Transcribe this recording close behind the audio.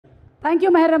Thank you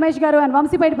Meher Ramesh గారు and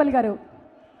Vamsi Paidipally గారు.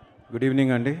 Good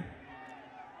evening అండి.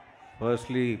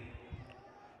 ఫస్ట్లీ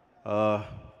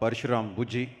పరశురామ్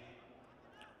బుజ్జి,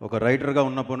 ఒక రైటర్గా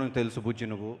ఉన్నప్పటి నుంచి తెలుసు బుజ్జి,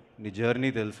 నువ్వు నీ జర్నీ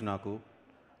తెలుసు నాకు,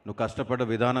 నువ్వు కష్టపడ్డ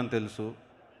విధానం తెలుసు.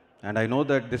 And I know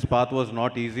that this path was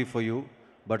not easy for you,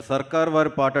 but సర్కార్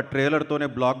వారి పాట ట్రైలర్తోనే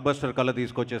బ్లాక్ బస్టర్ కల్లా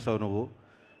తీసుకొచ్చేసావు నువ్వు.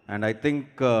 And I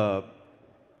think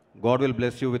God will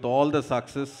bless you with all the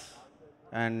success.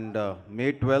 And May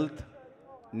 12th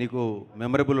నీకు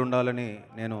మెమరబుల్ ఉండాలని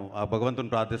నేను ఆ భగవంతుని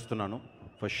ప్రార్థిస్తున్నాను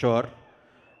for sure.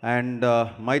 And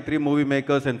Mythri movie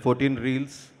makers and 14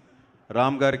 reels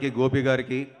Ram గారికి, గోపి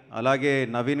గారికి, అలాగే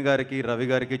నవీన్ గారికి, రవి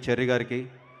గారికి, చెర్రీ గారికి,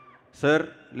 sir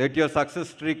let your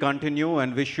success tree continue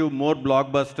and wish you more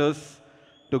black busters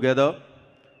together.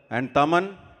 And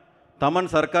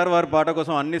Thaman సర్కార్ వారి పాట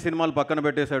కోసం అన్ని సినిమాలు పక్కన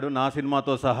పెట్టేశాడు, నా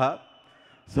సినిమాతో సహా.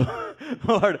 సో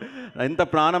వాడు ఎంత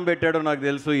ప్రాణం పెట్టాడో నాకు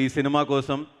తెలుసు ఈ సినిమా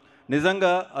కోసం.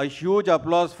 నిజంగా a huge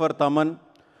applause for Thaman.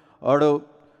 వాడు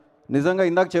నిజంగా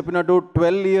ఇందాక చెప్పినట్టు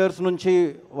 12 years నుంచి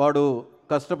వాడు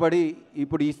కష్టపడి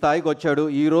ఇప్పుడు ఈ స్థాయికి వచ్చాడు.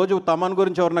 ఈరోజు తమన్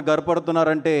గురించి ఎవరన్నా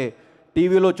గర్వపడుతున్నారంటే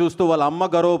టీవీలో చూస్తూ వాళ్ళ అమ్మ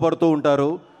గర్వపడుతూ ఉంటారు.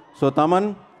 So Thaman,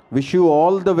 wish you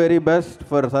all the very best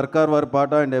for సర్కార్ వారి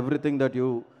పాట and everything that you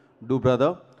do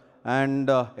brother.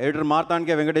 And editor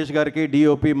మార్తాండ్కే Venkatesh గారికి,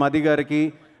 డిఓపి మది గారికి,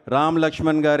 రామ్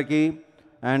లక్ష్మణ్ గారికి,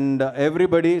 and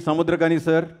everybody, Samuthirakani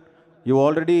sir, you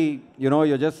already,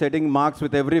 you're just setting marks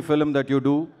with every film that you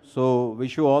do. So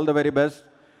wish you all the very best.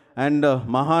 And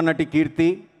Mahanati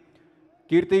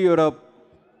Keerthy, you're a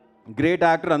great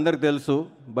actor, andariki telusu,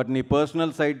 but nee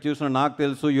personal side chusina naaku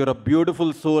telusu. You're a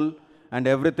beautiful soul and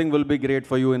everything will be great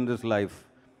for you in this life.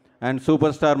 And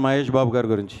superstar Mahesh Babu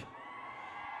garu gurinchi.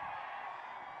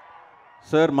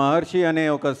 Sir, Maharshi ane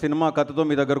oka cinema kathato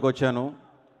మీ దగ్గరకు వచ్చాను.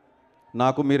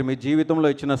 నాకు మీరు మీ జీవితంలో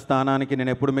ఇచ్చిన స్థానానికి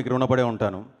నేను ఎప్పుడు మీకు రుణపడే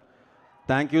ఉంటాను.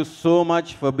 Thank you so much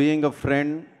for being a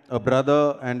friend, a brother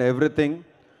and everything.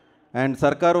 And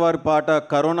సర్కార్ వారి పాట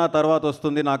కరోనా తర్వాత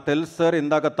వస్తుంది నాకు తెలుసు సార్.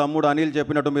 ఇందాక తమ్ముడు అనిల్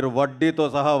చెప్పినట్టు మీరు వడ్డీతో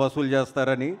సహా వసూలు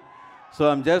చేస్తారని. So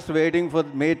I'm just waiting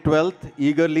for May 12th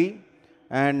eagerly.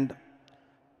 And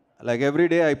like every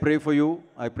day I pray for you.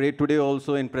 I pray today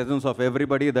also in presence of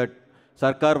everybody that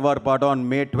సర్కార్ వారి పాట on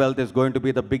May 12th is going to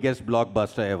be the biggest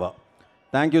blockbuster ever.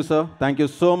 Thank you, sir. Thank you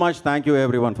so much. Thank you,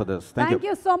 everyone, for this. Thank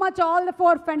you so much, all the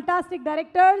 4 fantastic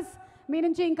directors. మీ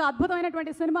నుంచి ఇంకా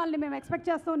అద్భుతమైనటువంటి సినిమాల్ని మేము expect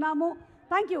చేస్తున్నాము.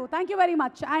 Thank you very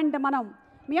much. And మనం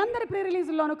మీ అందరి pre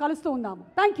రిలీజ్లోనూ కలుస్తూ ఉన్నాము.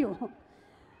 Thank you.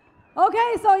 ఓకే,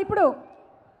 సో ఇప్పుడు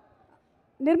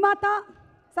నిర్మాత,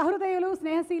 సహృదయులు,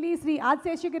 స్నేహశీలి శ్రీ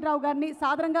ఆదిశేషగిరిరావు గారిని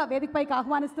సాదరంగా వేదికపైకి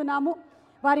ఆహ్వానిస్తున్నాము.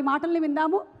 వారి మాటల్ని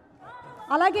విందాము.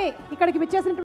 అలాగే ఇక్కడికి విచ్చేసిన